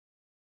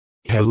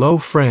Hello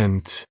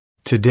friends,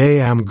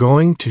 today I'm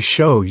going to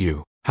show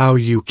you how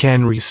you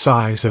can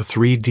resize a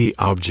 3D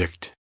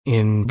object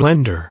in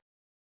Blender.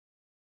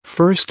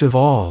 First of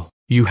all,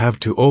 you have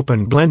to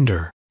open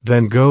Blender,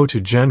 then go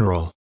to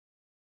General.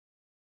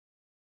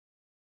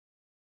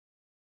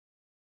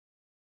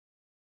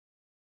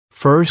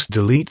 First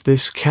delete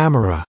this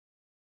camera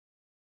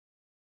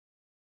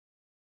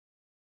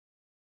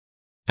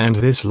and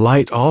this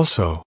light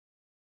also,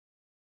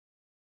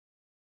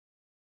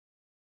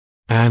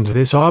 and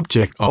this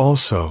object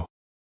also.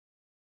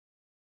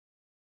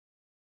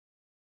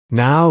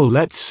 Now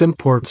let's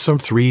import some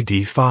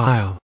 3D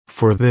file.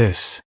 For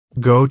this,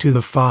 go to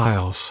the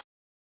Files,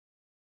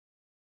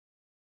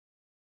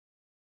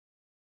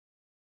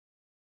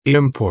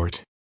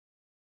 Import,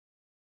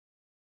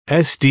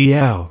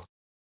 STL,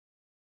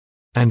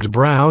 and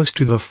browse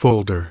to the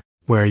folder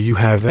where you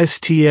have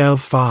STL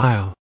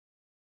file.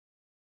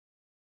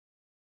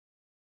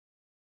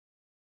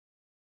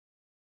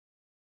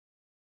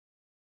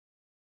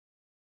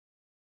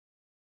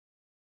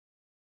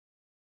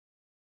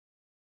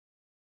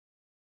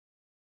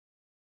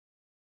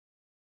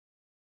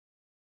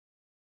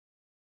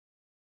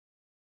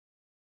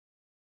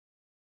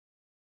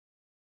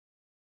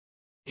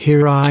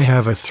 Here I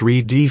have a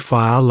 3D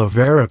file of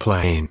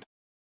aeroplane.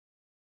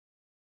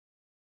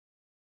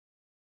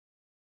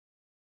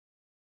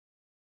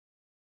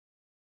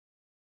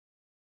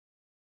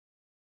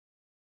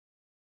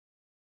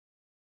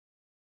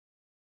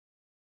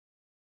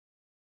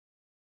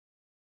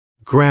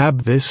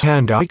 Grab this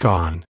hand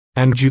icon,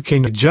 and you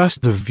can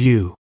adjust the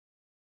view.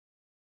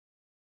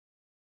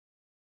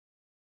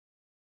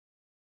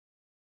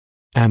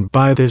 And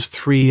by this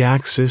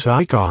 3-axis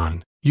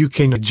icon, you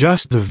can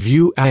adjust the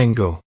view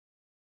angle.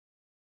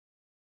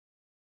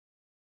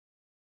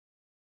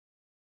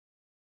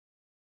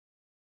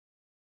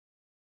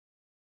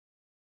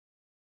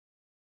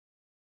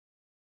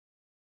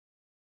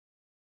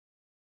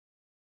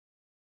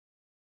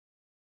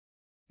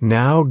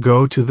 Now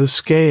go to the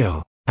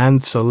scale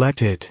and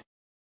select it.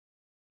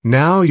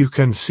 Now you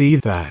can see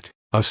that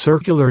a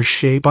circular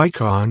shape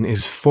icon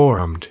is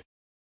formed.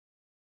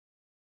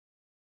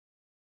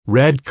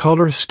 Red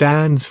color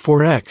stands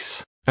for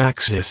X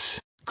axis,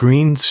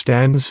 green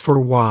stands for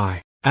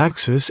Y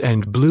axis,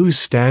 and blue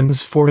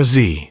stands for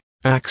Z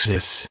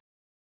axis.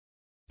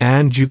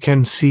 And you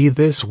can see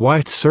this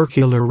white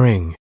circular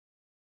ring.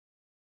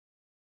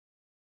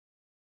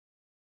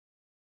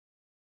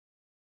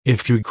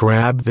 If you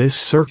grab this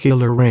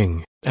circular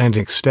ring and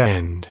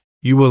extend,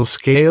 you will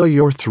scale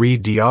your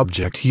 3D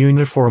object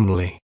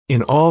uniformly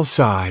in all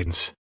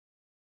sides.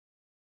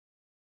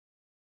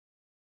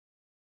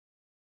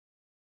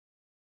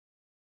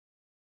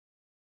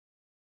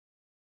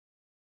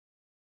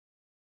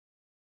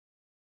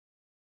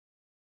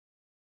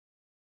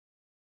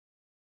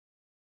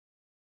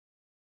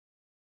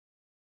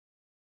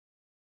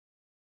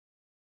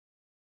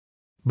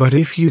 But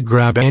if you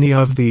grab any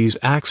of these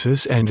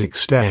axes and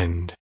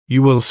extend,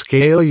 you will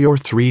scale your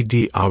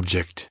 3D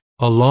object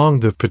along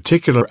the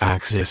particular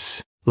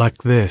axis, like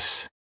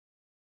this.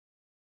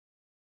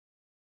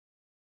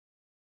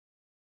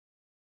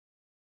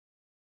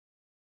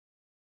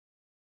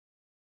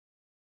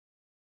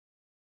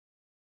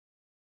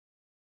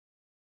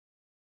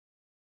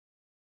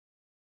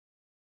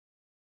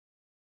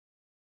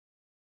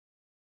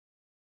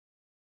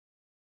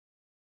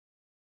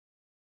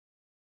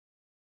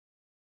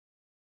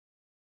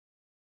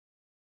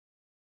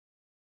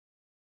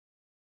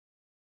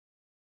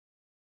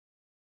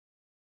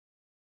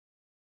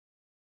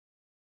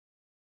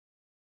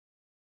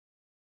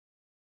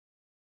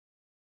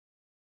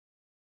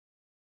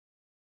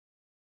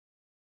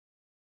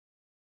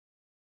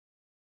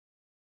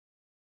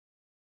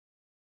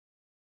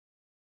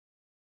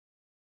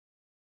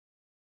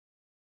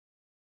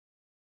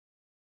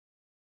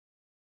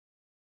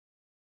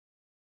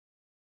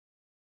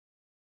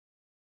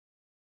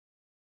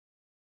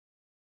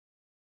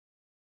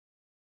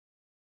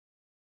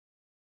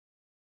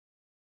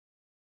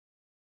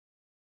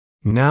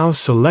 Now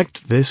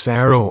select this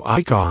arrow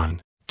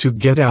icon to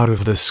get out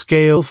of the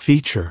scale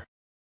feature.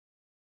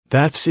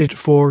 That's it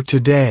for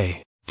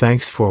today.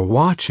 Thanks for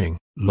watching.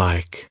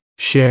 Like,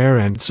 share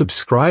and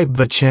subscribe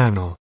the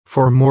channel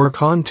for more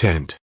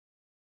content.